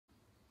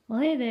Well,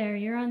 hey there,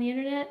 you're on the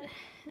internet,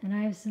 and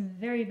I have some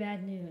very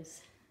bad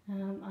news.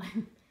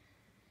 I'm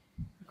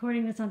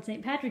recording this on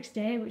St. Patrick's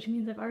Day, which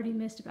means I've already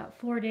missed about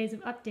 4 days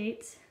of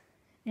updates,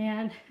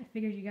 and I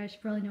figured you guys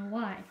should probably know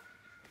why.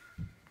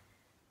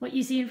 What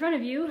you see in front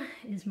of you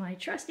is my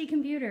trusty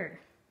computer,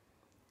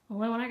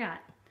 only one I got.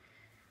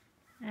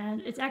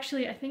 And it's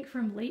actually, I think,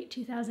 from late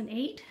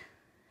 2008,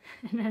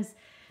 and as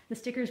the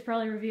stickers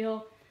probably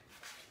reveal,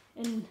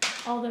 in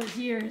all those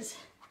years,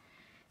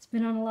 it's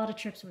been on a lot of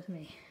trips with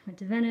me. Went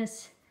to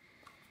Venice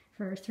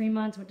for 3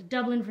 months, went to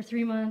Dublin for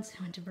 3 months,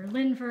 went to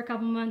Berlin for a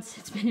couple months.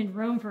 It's been in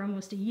Rome for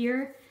almost a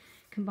year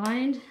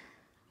combined.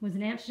 Was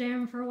in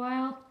Amsterdam for a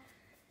while.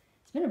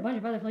 It's been a bunch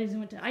of other places. I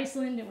went to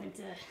Iceland, I went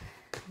to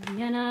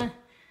Vienna,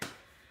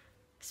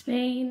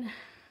 Spain.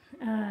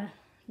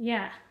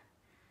 Yeah.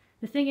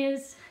 The thing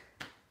is,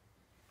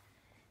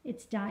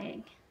 it's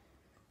dying.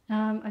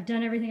 I've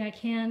done everything I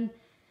can,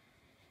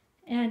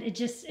 and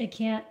it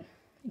can't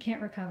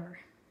recover.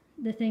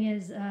 The thing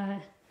is,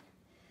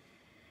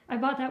 I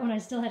bought that when I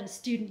still had a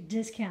student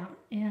discount,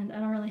 and I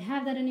don't really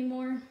have that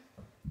anymore.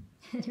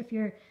 And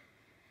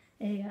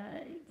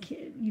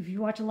if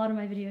you watch a lot of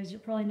my videos,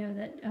 you'll probably know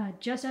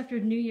that just after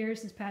New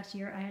Year's this past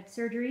year, I had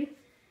surgery.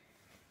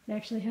 They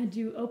actually had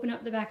to open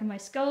up the back of my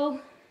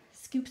skull,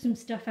 scoop some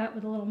stuff out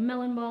with a little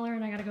melon baller,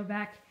 and I got to go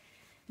back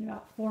in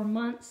about 4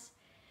 months.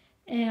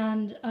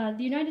 And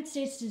the United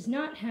States does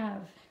not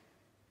have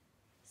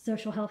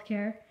social health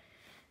care.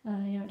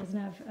 It doesn't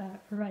have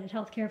provided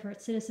health care for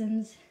its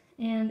citizens.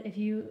 And if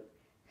you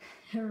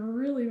have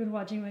really been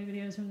watching my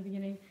videos from the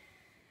beginning,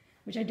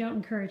 which I don't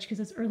encourage because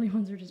those early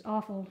ones are just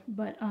awful,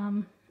 but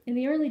in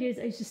the early days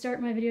I used to start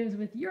my videos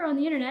with, "You're on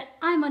the internet,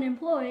 I'm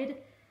unemployed."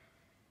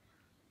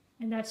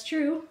 And that's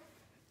true.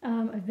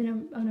 I've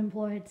been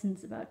unemployed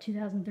since about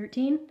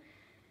 2013.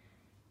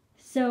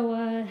 So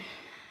I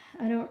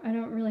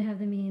don't really have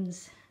the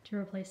means to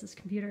replace this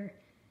computer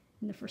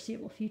in the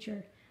foreseeable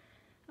future.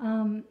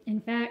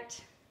 In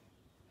fact,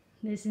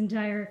 this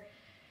entire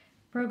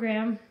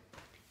program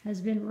has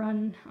been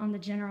run on the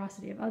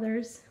generosity of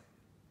others.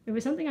 It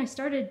was something I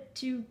started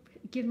to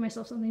give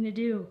myself something to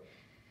do,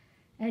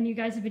 and you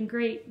guys have been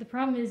great. The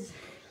problem is,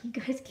 you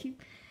guys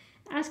keep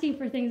asking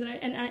for things,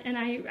 and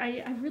I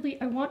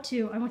want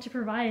to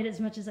provide as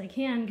much as I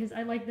can, because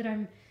I like that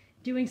I'm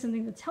doing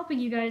something that's helping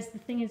you guys. The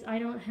thing is, I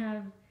don't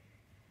have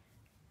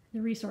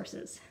the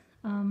resources.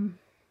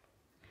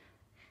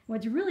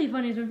 What's really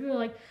funny is when people are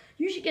like,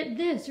 "You should get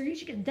this," or "You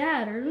should get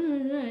that," or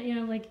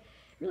like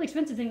really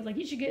expensive things, like,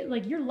 "You should get,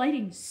 like, your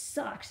lighting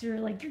sucks," or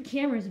like, "Your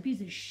camera is a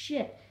piece of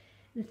shit."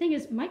 The thing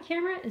is, my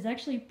camera is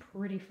actually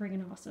pretty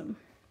friggin' awesome.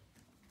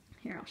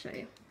 Here, I'll show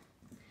you.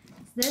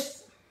 It's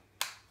this.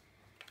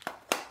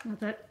 Not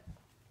that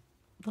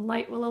the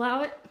light will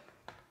allow it.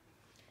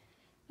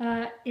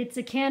 It's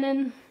a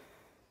Canon.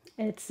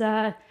 It's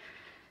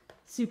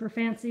super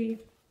fancy.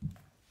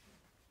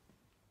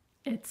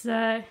 It's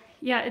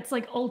it's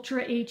like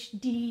Ultra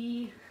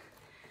HD.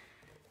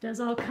 Does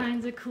all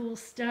kinds of cool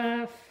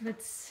stuff.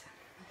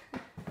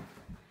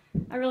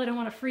 I really don't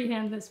want to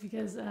freehand this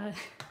because I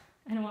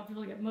don't want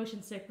people to get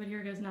motion sick, but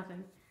here goes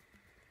nothing.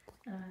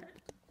 I'm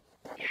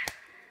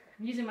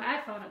using my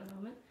iPhone at the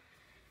moment.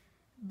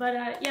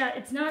 But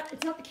it's not the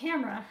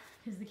camera,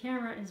 because the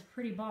camera is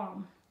pretty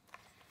bomb.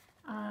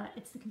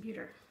 It's the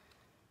computer.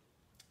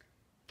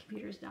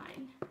 Computer's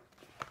dying.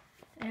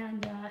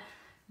 And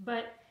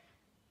but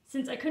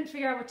since I couldn't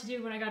figure out what to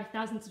do when I got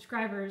 1,000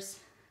 subscribers,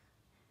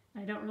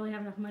 I don't really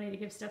have enough money to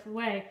give stuff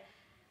away.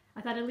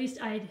 I thought at least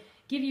I'd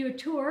give you a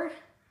tour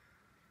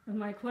of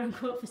my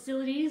quote-unquote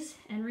facilities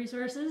and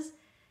resources.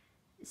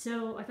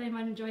 So I thought you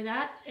might enjoy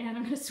that, and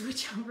I'm going to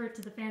switch over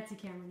to the fancy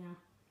camera now.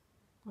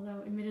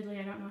 Although, admittedly,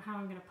 I don't know how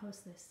I'm going to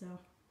post this, so.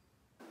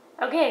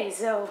 Okay,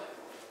 so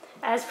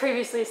as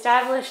previously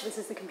established, this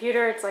is the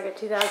computer. It's like a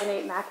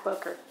 2008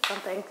 MacBook or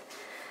something.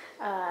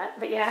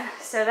 But yeah,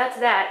 so that's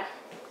that.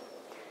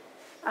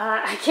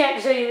 I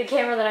can't show you the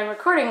camera that I'm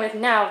recording with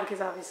now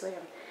because obviously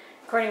I'm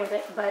recording with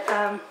it, but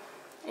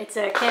it's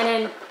a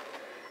Canon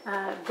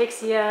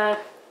Vixia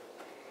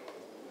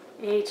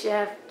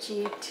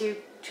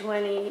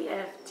HF-G220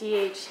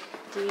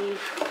 FDHD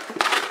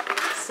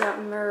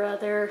something or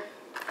other.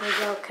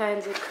 There's all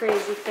kinds of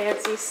crazy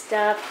fancy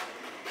stuff.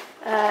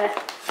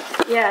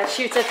 Yeah, it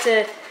shoots up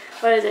to,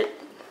 what is it,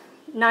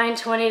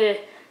 920 to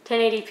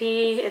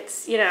 1080p.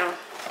 It's,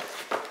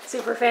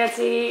 super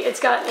fancy. It's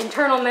got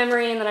internal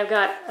memory, and then I've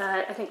got,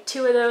 I think,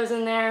 2 of those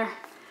in there.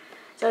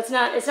 So it's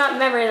not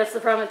memory that's the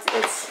problem,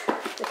 it's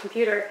the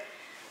computer.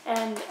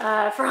 And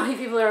for all you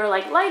people who are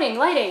like, lighting.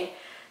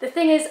 The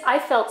thing is, I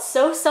felt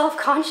so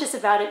self-conscious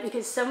about it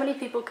because so many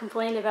people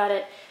complained about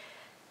it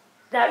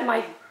that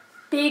my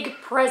big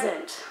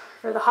present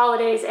for the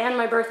holidays and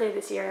my birthday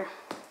this year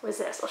was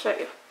this. I'll show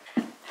you.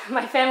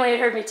 My family had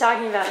heard me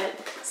talking about it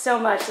so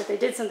much that they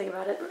did something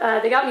about it.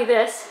 They got me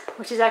this,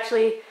 which is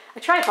actually a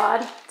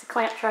tripod. It's a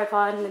clamp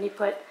tripod, and then you're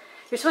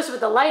supposed to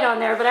put the light on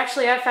there, but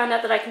actually I found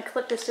out that I can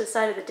clip this to the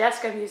side of the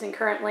desk I'm using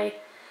currently,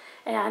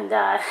 and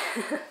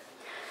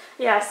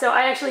Yeah, so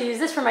I actually use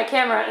this for my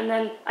camera, and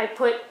then I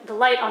put the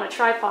light on a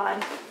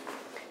tripod,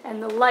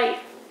 and the light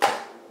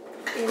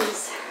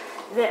is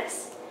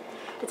this.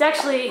 It's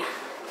actually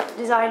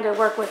designed to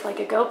work with like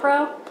a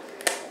GoPro,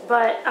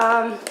 but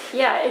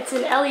yeah, it's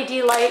an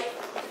LED light,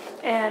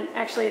 and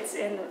actually it's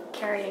in the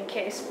carrying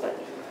case, but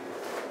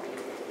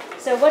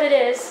so what it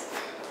is,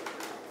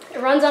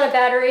 it runs on a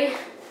battery,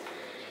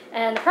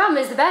 and the problem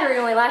is the battery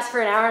only lasts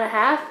for an hour and a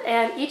half,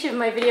 and each of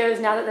my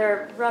videos, now that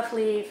they're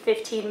roughly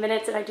 15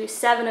 minutes and I do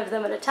 7 of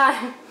them at a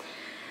time,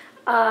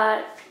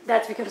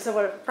 that's become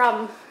somewhat of a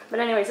problem. But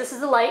anyways, this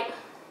is the light,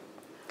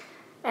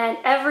 and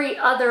every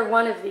other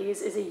one of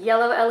these is a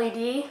yellow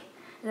LED,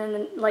 and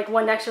then like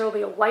one next to it will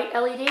be a white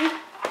LED,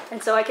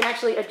 and so I can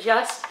actually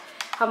adjust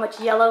how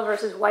much yellow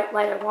versus white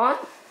light I want.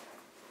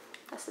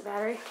 That's the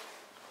battery.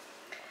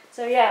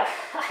 So yeah,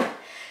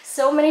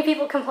 so many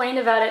people complained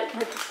about it.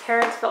 My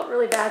parents felt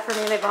really bad for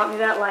me and they bought me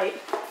that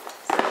light.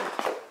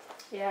 So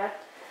yeah.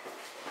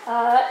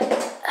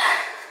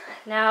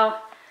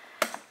 Now,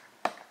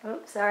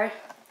 oops, sorry.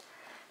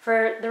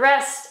 For the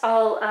rest,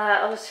 I'll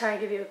just try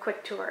and give you a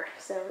quick tour.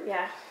 So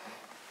yeah.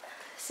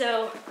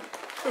 So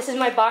this is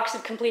my box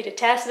of completed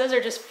tests. Those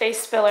are just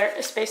space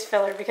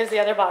filler because the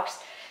other box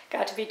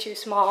got to be too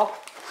small.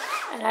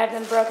 And I have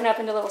them broken up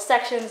into little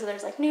sections. So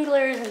there's like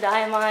noodlers and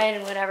diamine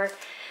and whatever.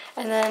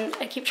 And then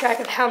I keep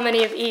track of how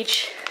many of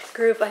each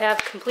group I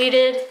have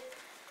completed.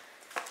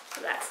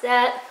 So that's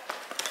that.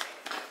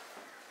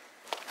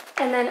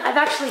 And then I've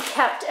actually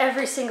kept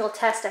every single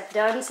test I've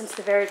done since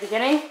the very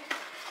beginning,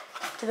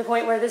 to the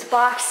point where this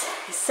box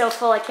is so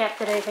full I can't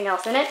fit anything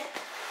else in it.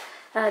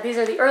 These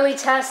are the early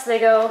tests. They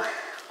go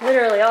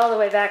literally all the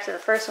way back to the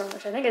first one,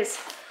 which I think is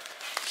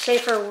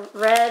Schaefer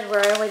Red,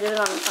 where I only did it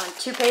on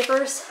 2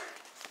 papers.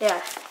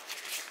 Yeah.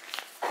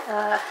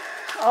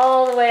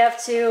 All the way up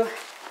to,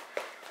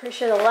 pretty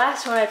sure the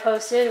last one I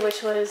posted,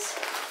 which was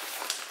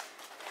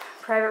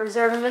Private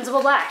Reserve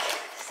Invincible Black.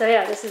 So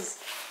yeah,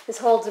 this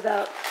holds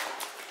about,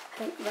 I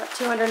think, about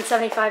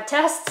 275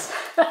 tests.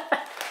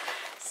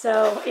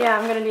 So yeah,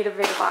 I'm gonna need a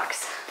bigger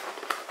box.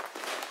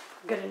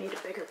 I'm gonna need a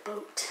bigger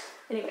boat.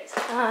 Anyways,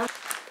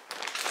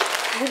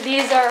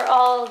 these are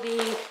all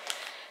the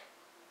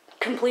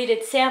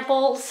completed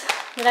samples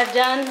that I've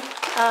done.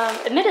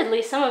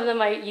 Admittedly, some of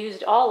them I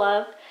used all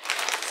of.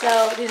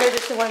 So these are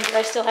just the ones that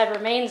I still have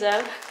remains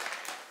of.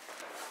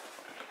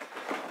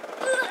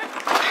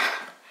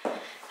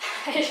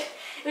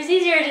 It was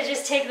easier to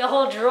just take the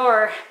whole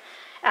drawer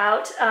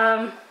out.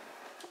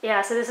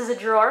 Yeah, so this is a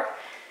drawer.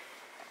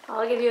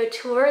 I'll give you a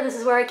tour. This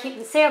is where I keep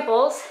the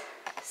samples.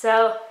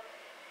 So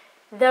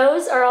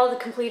those are all the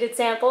completed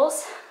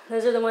samples.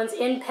 Those are the ones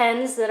in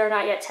pens that are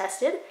not yet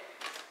tested.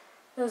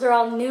 Those are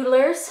all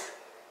noodlers.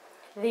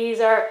 These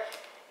are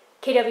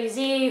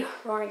KWZ,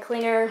 Roaring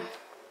Klinger,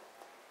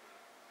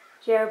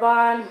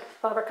 Jeroboam,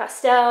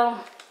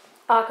 Faber-Castell,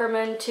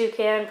 Ackerman,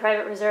 Toucan,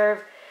 Private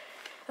Reserve.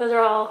 Those are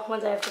all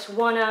ones I have just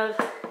one of.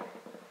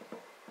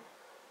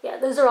 Yeah,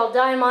 those are all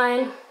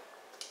diamine.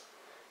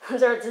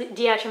 Those are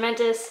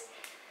Diatramentis.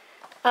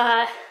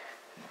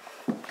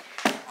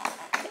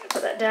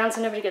 Put that down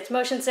so nobody gets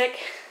motion sick.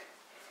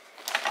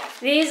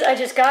 These I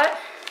just got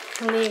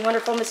from the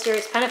wonderful,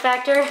 mysterious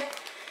benefactor.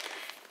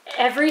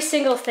 Every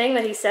single thing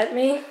that he sent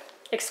me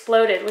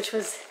exploded, which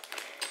was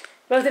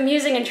both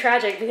amusing and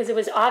tragic because it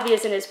was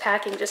obvious in his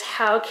packing just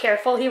how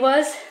careful he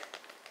was.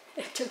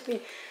 It took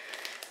me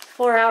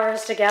 4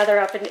 hours to gather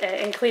up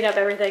and clean up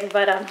everything,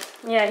 but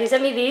yeah, he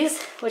sent me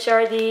these, which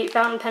are the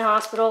Fountain Pen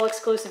Hospital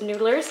exclusive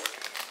noodlers,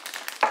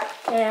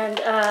 and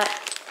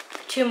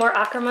 2 more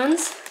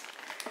Ackermans.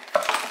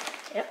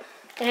 Yep.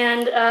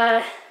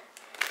 And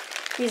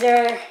these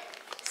are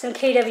some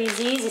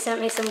KWZs. He sent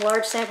me some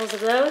large samples of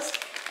those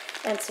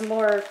and some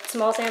more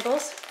small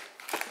samples.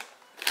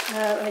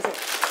 Let me see.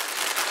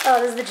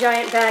 Oh, this is the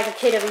giant bag of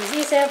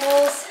KWZ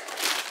samples.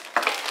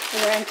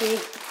 They're empty.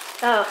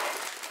 Oh,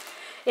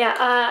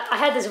 yeah, I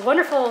had this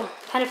wonderful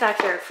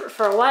benefactor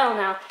for a while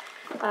now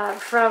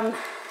from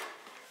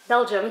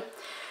Belgium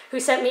who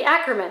sent me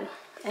Ackerman,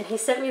 and he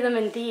sent me them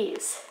in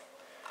these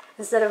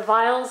instead of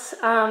vials.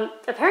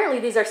 Apparently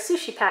these are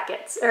sushi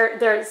packets, or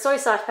they're soy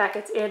sauce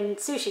packets in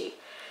sushi.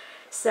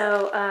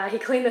 So he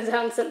cleaned those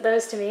out and sent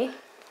those to me.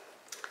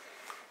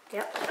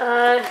 Yep.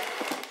 I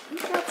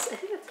think that's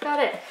about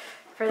it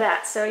for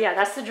that. So yeah,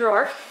 that's the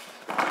drawer.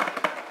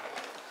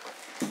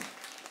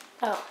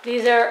 Oh,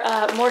 these are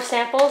more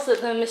samples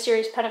that the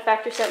mysterious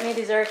benefactor sent me.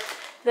 These are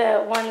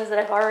the ones that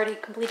I've already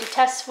completed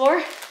tests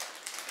for.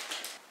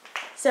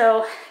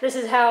 So this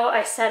is how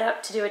I set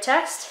up to do a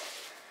test.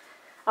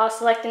 I'll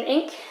select an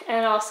ink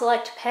and I'll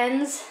select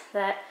pens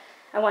that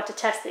I want to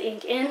test the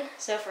ink in.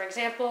 So for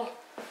example,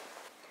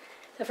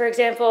 I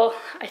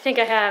think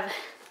I have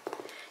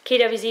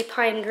KWZ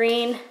Pine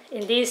Green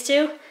in these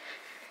 2,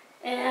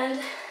 and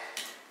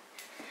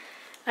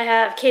I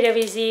have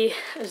KWZ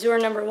Azure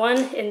number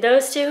 1 in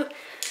those 2,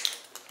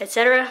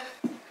 etc.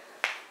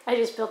 I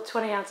just spilled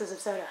 20 ounces of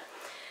soda.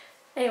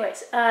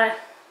 Anyways,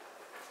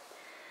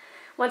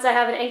 once I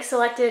have an ink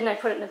selected and I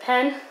put it in a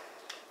pen,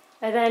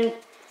 I then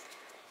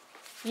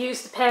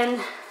use the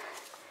pen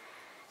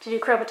to do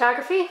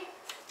chromatography.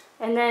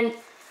 And then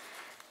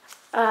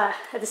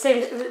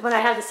when I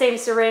have the same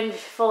syringe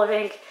full of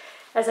ink,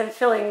 as I'm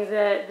filling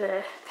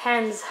the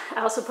pens,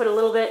 I also put a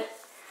little bit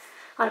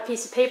on a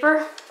piece of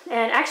paper.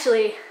 And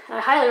actually, I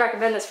highly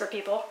recommend this for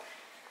people.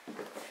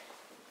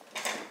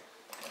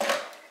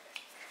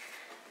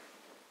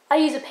 I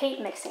use a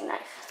paint mixing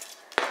knife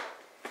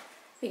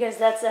because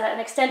that's an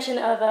extension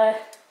of a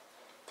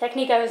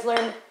technique I was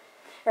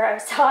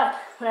taught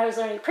when I was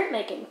learning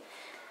printmaking,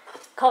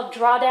 called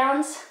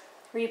drawdowns,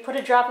 where you put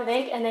a drop of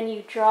ink and then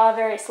you draw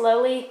very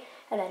slowly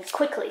and then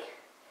quickly.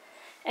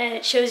 And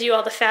it shows you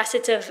all the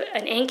facets of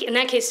an ink, in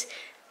that case,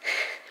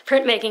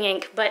 printmaking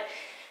ink, but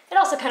it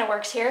also kind of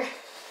works here.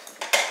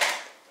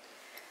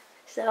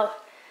 So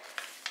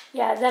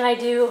yeah, then I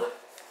do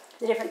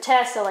the different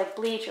tests, so like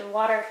bleach or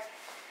water.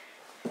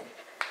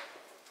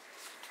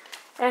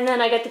 And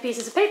then I get the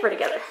pieces of paper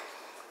together.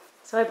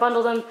 So I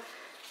bundle them.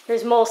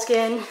 Here's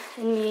Moleskine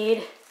and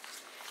Mead,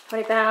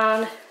 20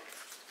 pound,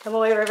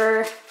 Tomoe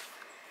River,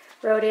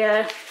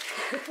 Rhodia,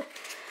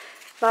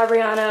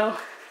 Fabriano,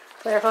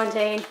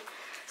 Clairefontaine.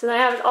 So then I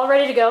have it all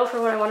ready to go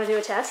for when I want to do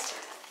a test.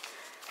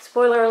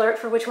 Spoiler alert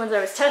for which ones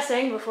I was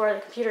testing before the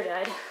computer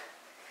died.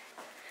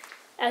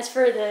 As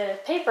for the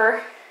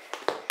paper,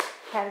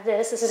 I have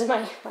this. This is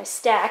my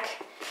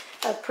stack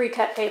of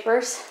pre-cut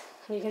papers.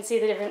 And you can see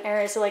the different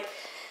areas. So like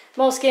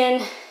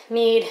Moleskine,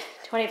 Mead,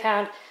 20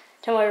 pound,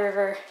 Tomoe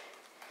River,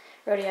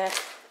 Rhodia,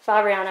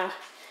 Fabriano.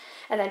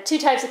 And then 2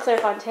 types of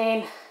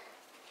Clairefontaine.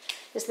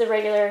 Just the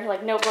regular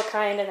like notebook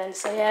kind, and then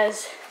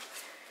Sayez.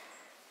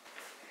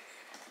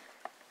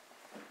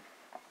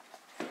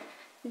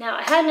 Now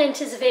I hadn't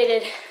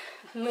anticipated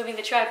moving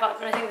the tripod,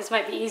 but I think this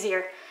might be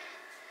easier.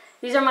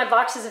 These are my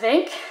boxes of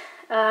ink.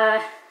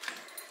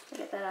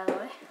 Get that out of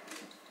the way.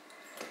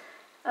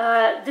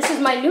 This is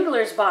my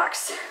Noodler's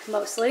box,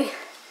 mostly,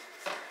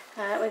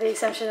 with the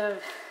exception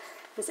of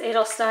this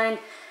Edelstein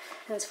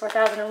and this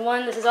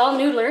 4001. This is all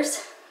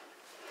Noodler's,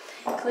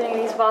 including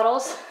these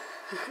bottles.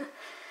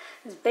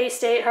 This Bay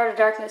State, Heart of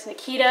Darkness,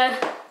 Nikita.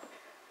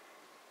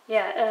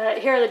 Yeah,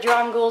 here are the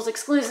Drawn Ghouls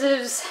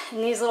exclusives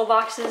in these little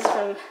boxes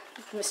from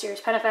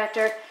Mysterious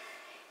Benefactor.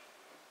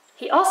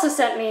 He also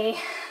sent me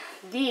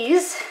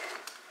these.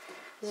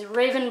 This is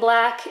Raven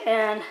Black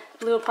and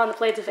Blue Upon the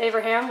Blades of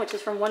Abraham, which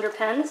is from Wonder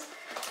Pens.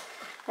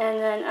 And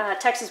then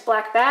Texas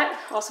Black Bat,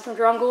 also from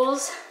Drawn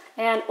Ghouls.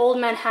 And Old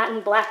Manhattan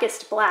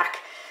Blackest Black.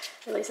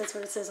 At least that's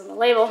what it says on the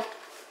label.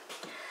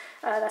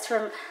 That's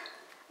from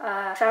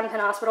Fountain Pen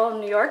Hospital in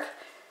New York.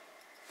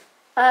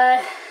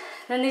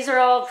 Then these are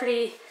all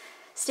pretty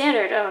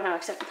standard. Oh no,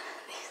 except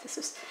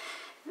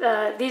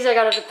these I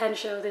got at the pen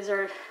show. They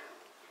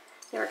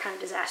were kind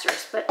of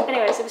disastrous, but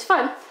anyways, it was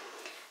fun.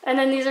 And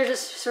then these are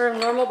just sort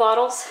of normal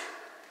bottles.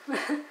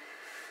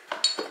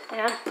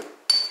 Yeah.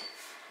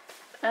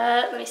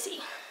 Let me see.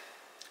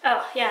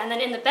 Oh yeah, and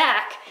then in the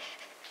back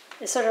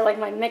is sort of like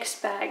my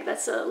mixed bag.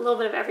 That's a little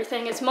bit of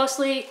everything. It's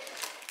mostly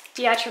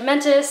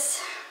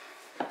Diatramentis.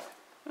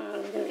 Oh,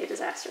 it's gonna be a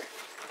disaster.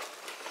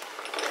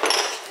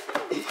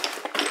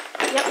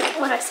 Yep,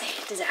 what I say,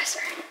 disaster.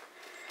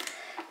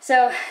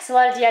 So it's a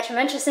lot of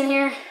Diatramentis in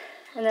here,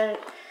 and then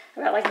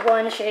I got like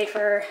 1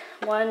 Schaefer,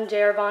 1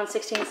 J.R. Bond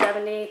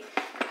 1670,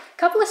 a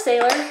couple of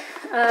Sailor,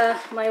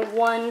 my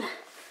 1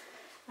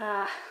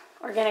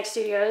 Organic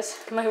Studios,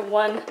 my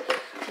 1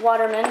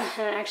 Waterman,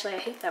 and actually I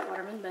hate that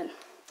Waterman, but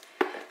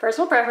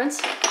personal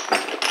preference.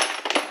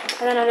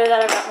 And then under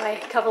that I've got my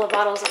couple of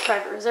bottles of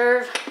Private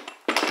Reserve.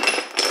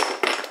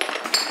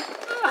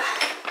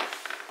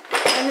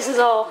 And this is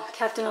all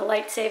kept in a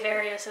light safe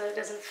area so it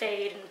doesn't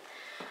fade and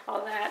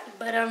all that.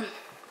 But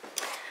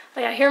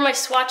yeah, here are my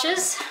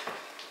swatches.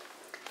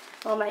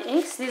 All my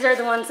inks. These are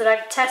the ones that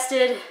I've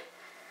tested,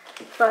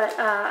 but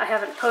I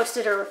haven't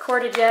posted or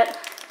recorded yet.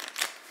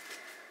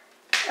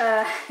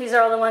 These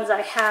are all the ones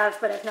I have,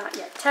 but have not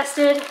yet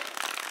tested.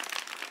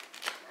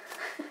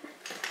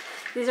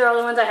 These are all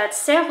the ones I had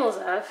samples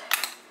of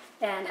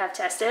and have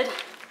tested.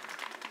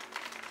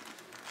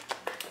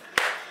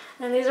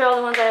 And these are all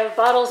the ones I have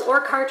bottles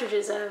or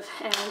cartridges of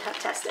and have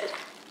tested.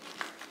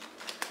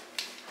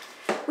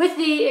 With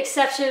the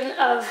exception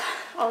of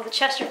all the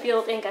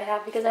Chesterfield ink I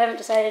have, because I haven't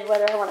decided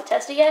whether I want to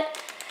test it yet,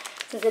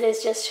 since it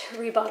is just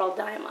rebottled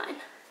Diamine.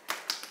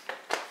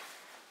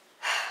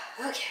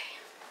 Okay.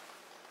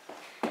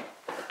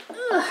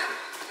 Ugh.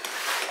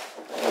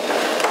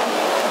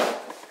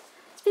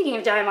 Speaking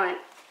of Diamine.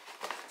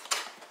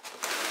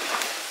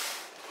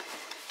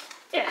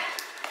 Yeah,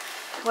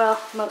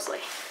 well, mostly.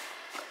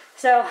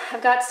 So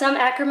I've got some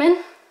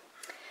Ackerman,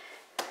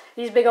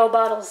 these big old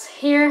bottles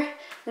here, and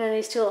then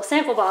these 2 little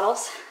sample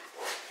bottles.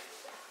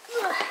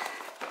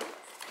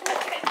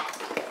 Okay.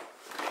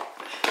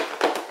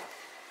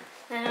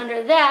 And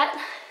under that,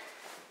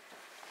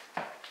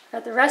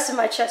 got the rest of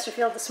my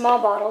Chesterfield, the small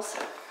bottles,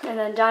 and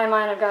then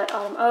Diamine I've got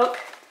Autumn Oak.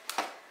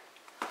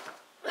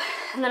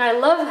 And then I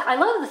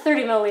love the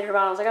 30 milliliter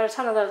bottles. I got a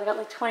ton of those. I got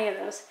like 20 of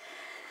those.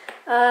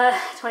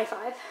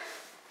 25.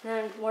 And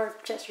then more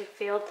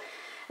Chesterfield.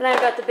 And then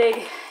I've got the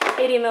big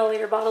 80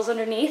 milliliter bottles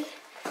underneath.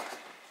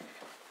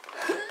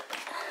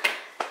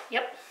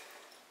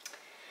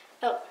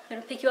 Oh, I'm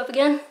gonna pick you up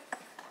again.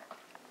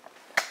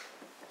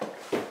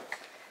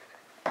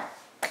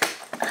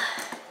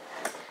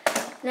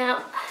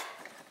 Now,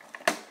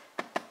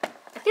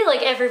 I feel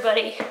like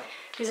everybody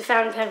who's a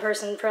fountain pen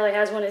person probably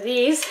has one of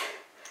these.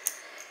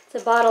 It's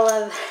a bottle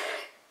of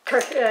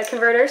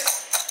converters.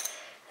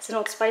 It's an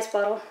Old Spice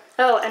bottle.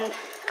 Oh, and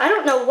I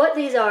don't know what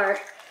these are,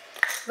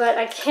 but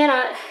I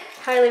cannot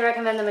highly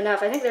recommend them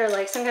enough. I think they're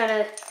like some kind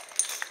of,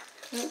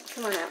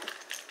 come on out.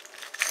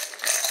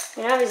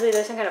 I mean, obviously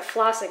there's some kind of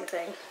flossing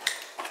thing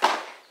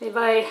made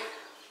by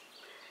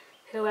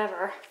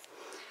whoever.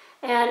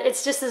 And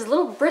it's just this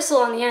little bristle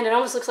on the end. It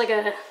almost looks like a,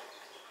 I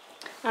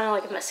don't know,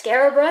 like a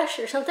mascara brush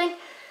or something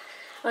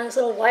on this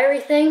little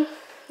wiry thing.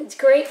 It's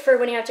great for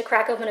when you have to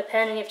crack open a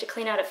pen and you have to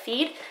clean out a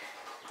feed.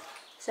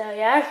 So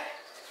yeah,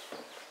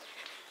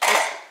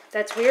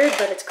 that's weird,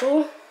 but it's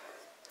cool.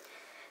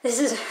 This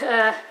is,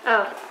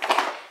 oh,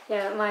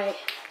 yeah, my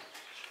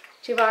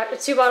two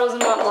bottles of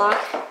Mont Blanc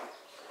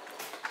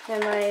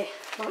and my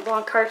Mont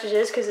Blanc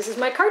cartridges, because this is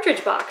my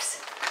cartridge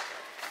box.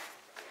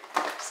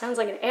 Sounds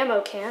like an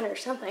ammo can or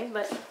something,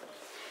 but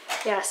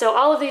yeah, so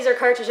all of these are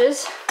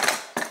cartridges.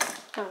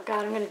 Oh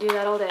God, I'm gonna do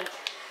that all day.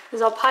 This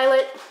is all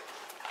Pilot.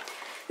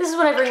 This is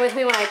what I bring with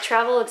me when I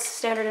travel. It's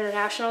Standard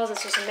Internationals.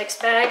 It's just a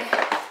mixed bag.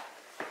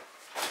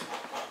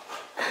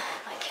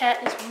 My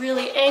cat is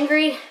really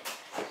angry.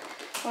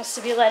 Wants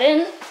to be let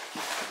in.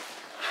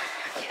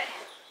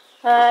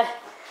 Okay.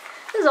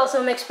 This is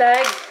also a mixed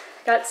bag.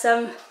 Got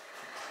some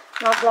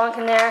Mont Blanc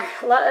in there.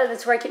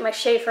 That's where I keep my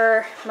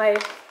Schaefer, my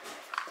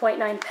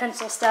 .9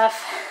 pencil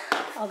stuff.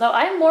 Although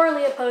I'm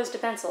morally opposed to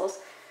pencils.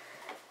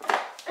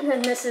 And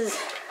then this is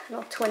an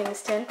old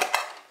Twinings tin.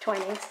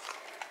 Twinings.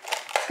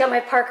 It's got my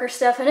Parker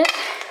stuff in it.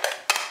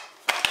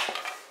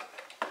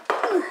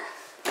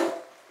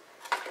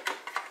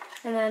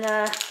 And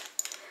then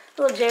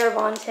little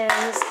J.R.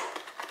 tins.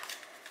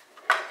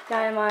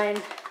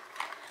 Diamine.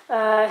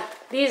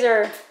 These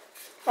are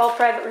all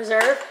Private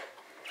Reserve,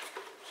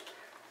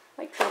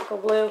 like Tropical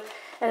Blue.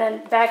 And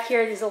then back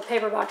here, these little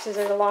paper boxes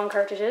are the long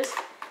cartridges.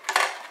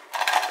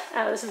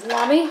 This is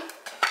Lamy.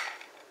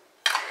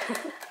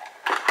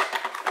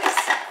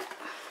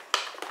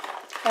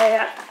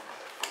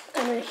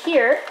 And then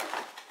here,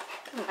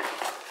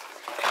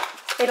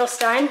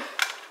 Edelstein.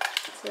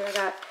 Let's see what I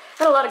got.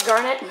 Got a lot of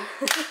garnet,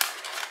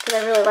 because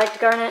I really liked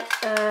garnet.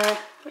 Let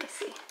me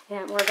see.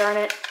 Yeah, more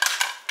garnet.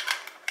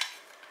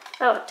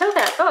 Oh,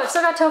 Topaz. Oh, I've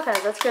still got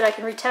Topaz. That's good. I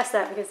can retest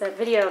that because that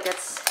video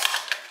gets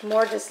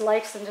more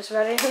dislikes than just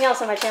about anything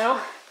else on my channel.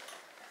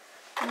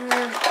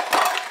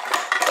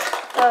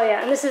 Oh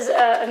yeah, and this is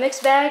a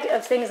mixed bag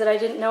of things that I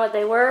didn't know what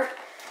they were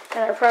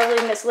and are probably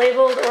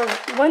mislabeled, or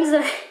ones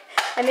that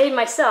I made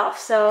myself.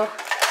 So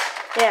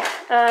yeah,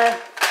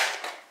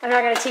 I'm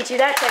not going to teach you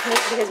that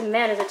technique because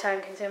man is it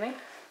time consuming.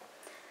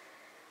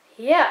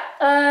 Yeah,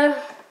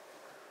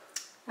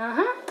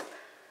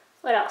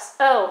 what else?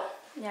 Oh,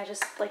 yeah,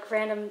 just like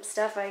random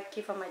stuff I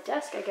keep on my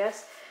desk, I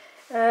guess.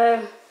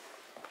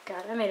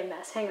 God, I made a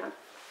mess. Hang on.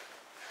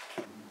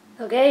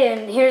 Okay,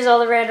 and here's all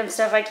the random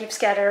stuff I keep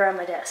scattered around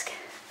my desk.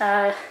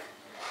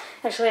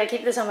 Actually, I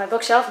keep this on my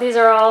bookshelf. These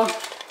are all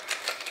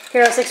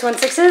Hero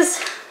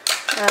 616s.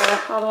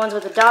 All the ones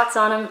with the dots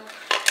on them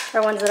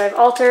are ones that I've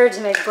altered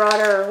to make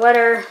broader or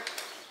wetter.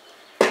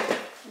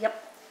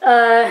 Yep.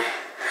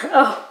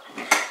 Oh,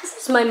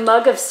 this is my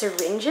mug of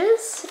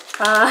syringes.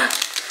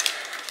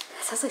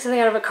 Sounds like something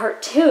out of a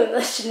cartoon.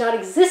 That should not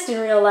exist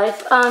in real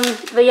life.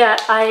 But yeah,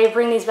 I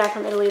bring these back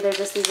from Italy. They're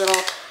just these little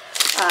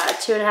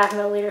 2.5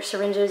 milliliter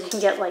syringes. You can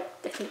get like,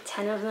 I think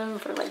 10 of them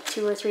for like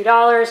 $2 or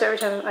 $3. Every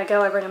time I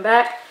go, I bring them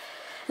back.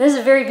 And this is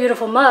a very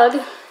beautiful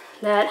mug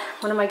that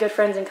one of my good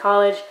friends in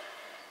college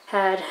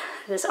had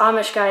this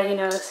Amish guy he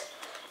knows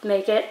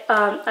make it.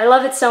 I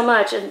love it so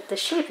much, and the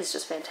shape is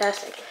just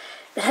fantastic.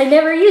 But I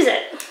never use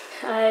it.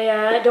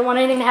 I don't want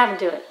anything to happen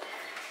to it.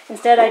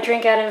 Instead, I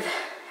drink out of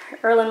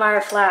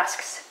Erlenmeyer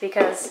flasks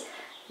because,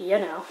 you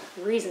know,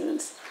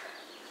 reasons.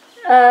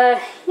 Yeah.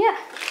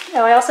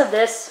 Oh, I also have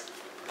this.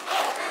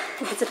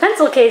 It's a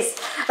pencil case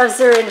of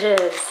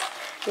syringes.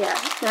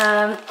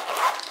 Yeah.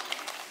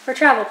 For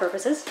travel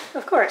purposes,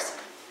 of course.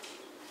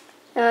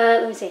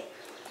 Let me see.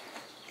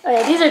 Oh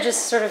yeah, these are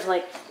just sort of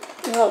like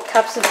little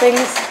cups of things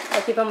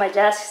I keep on my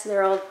desk.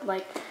 They're all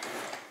like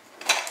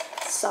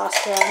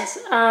saucepans.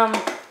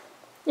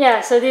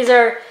 Yeah, so these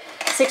are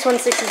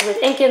 616s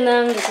with ink in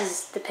them. This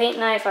is the paint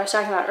knife I was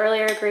talking about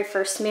earlier, great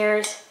for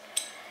smears.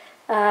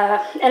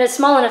 And it's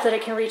small enough that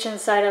it can reach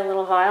inside a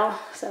little vial,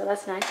 so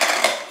that's nice.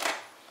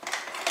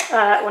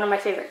 One of my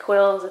favorite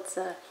quills, it's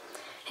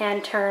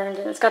hand turned,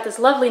 and it's got this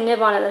lovely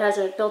nib on it that has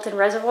a built-in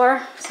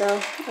reservoir,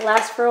 so it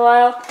lasts for a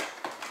while.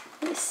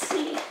 Let me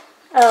see.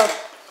 Oh,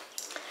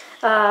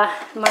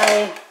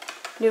 my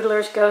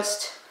Noodler's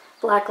Ghost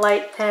black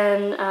light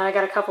pen. I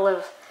got a couple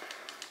of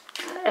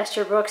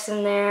Esther books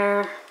in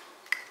there.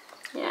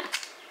 Yeah.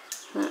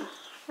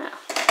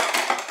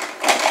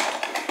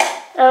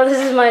 Oh, this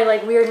is my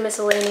like weird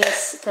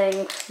miscellaneous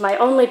thing. My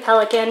Only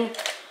Pelican,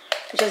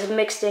 which has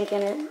mixed ink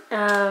in it.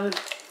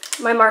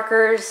 My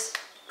markers,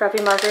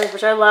 preppy markers,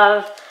 which I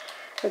love.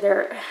 or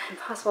they're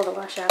impossible to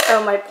wash out.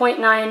 Oh, my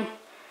 .9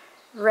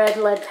 red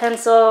lead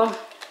pencil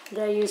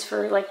that I use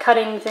for like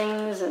cutting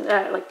things and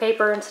like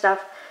paper and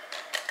stuff.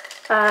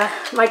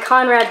 My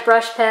Conrad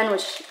brush pen,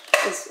 which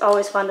is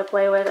always fun to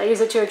play with. I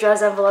use it to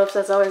address envelopes.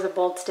 That's always a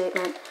bold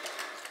statement.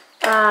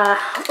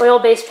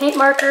 Oil-based paint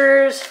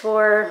markers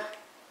for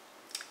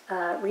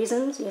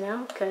reasons, you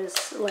know,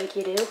 because like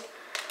you do.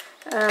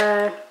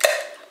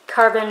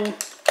 Carbon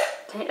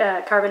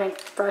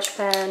ink brush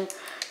pen.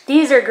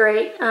 These are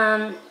great.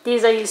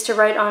 These I use to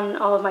write on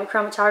all of my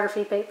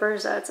chromatography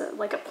papers. It's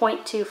like a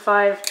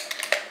 .25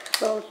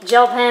 little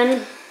gel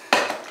pen.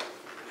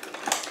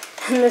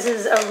 And this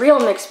is a real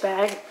mix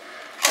bag.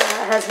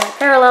 It has my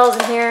parallels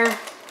in here,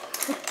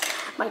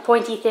 my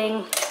pointy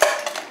thing,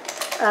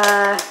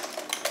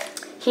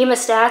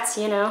 hemostats,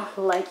 you know,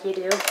 like you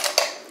do,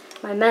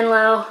 my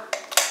Menlo,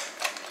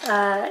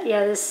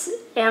 yeah, this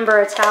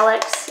amber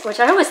italics, which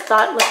I always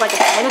thought looked like a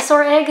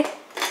dinosaur egg.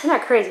 Isn't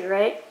that crazy,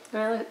 right?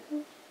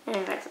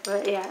 Anyways,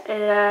 but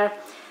yeah,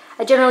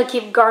 I generally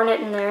keep garnet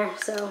in there,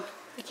 so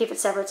I keep it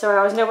separate so I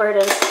always know where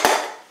it is.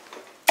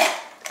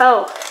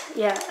 Oh,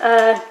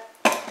 yeah,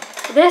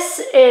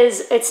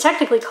 it's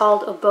technically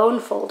called a bone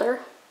folder.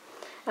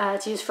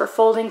 It's used for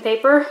folding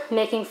paper,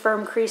 making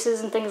firm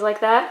creases and things like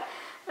that.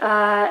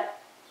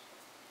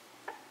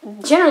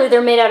 Generally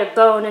they're made out of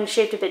bone and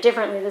shaped a bit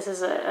differently. This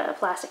is a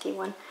plasticky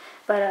one.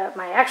 But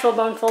my actual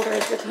bone folder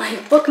is with my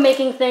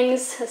bookmaking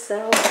things,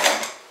 so,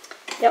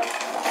 yep.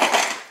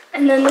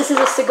 And then this is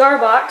a cigar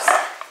box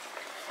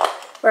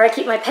where I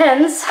keep my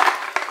pens.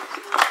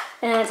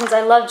 And since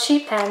I love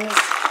cheap pens,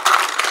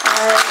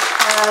 I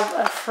have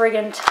a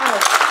friggin' ton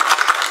of them.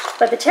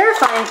 But the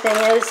terrifying thing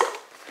is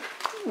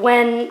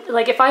when,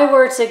 like, if I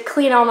were to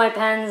clean all my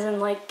pens and,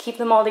 like, keep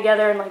them all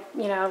together and, like,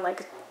 you know,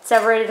 like,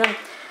 separated them,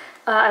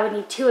 I would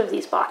need 2 of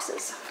these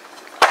boxes.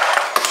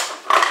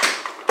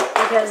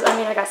 Because, I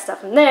mean, I got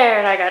stuff in there,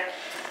 and I got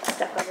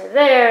stuff over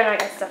there, and I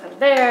got stuff in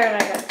there, and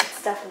I got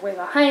stuff way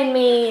behind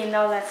me, and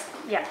all that's,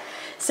 yeah.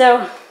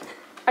 So,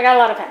 I got a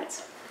lot of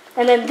pens.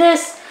 And then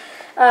this,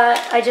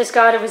 I just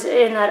got, it was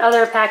in that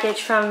other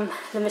package from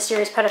the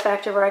Mysterious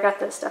Pettifactor where I got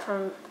this stuff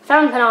from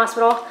Fountain Pen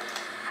Hospital.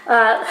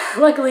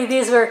 Luckily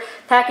these were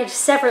packaged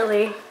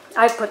separately.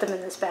 I put them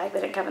in this bag,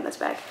 they didn't come in this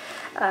bag.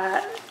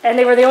 And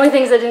they were the only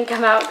things that didn't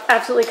come out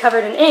absolutely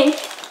covered in ink.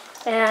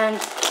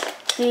 And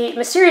the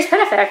Mysterious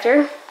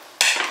Pettifactor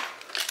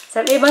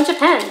sent me a bunch of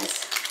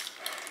pens.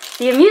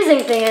 The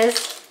amusing thing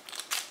is,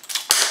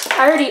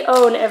 I already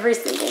own every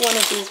single one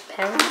of these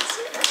pens.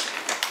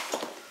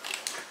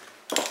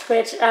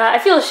 Which I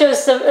feel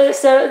shows so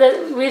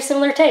that we have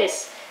similar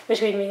tastes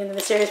between me and the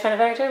Mysterious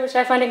Pettifactor, which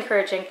I find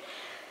encouraging.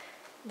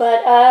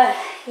 But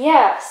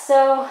yeah,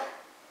 so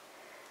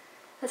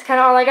that's kind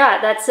of all I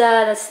got. That's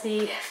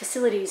the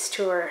facilities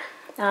tour.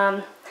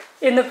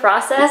 In the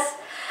process,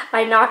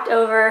 I knocked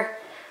over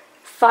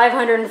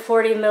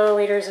 540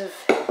 milliliters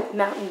of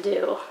Mountain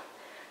Dew.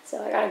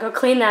 So I gotta go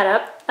clean that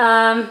up.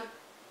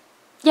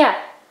 Yeah,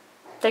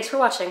 thanks for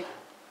watching.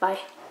 Bye.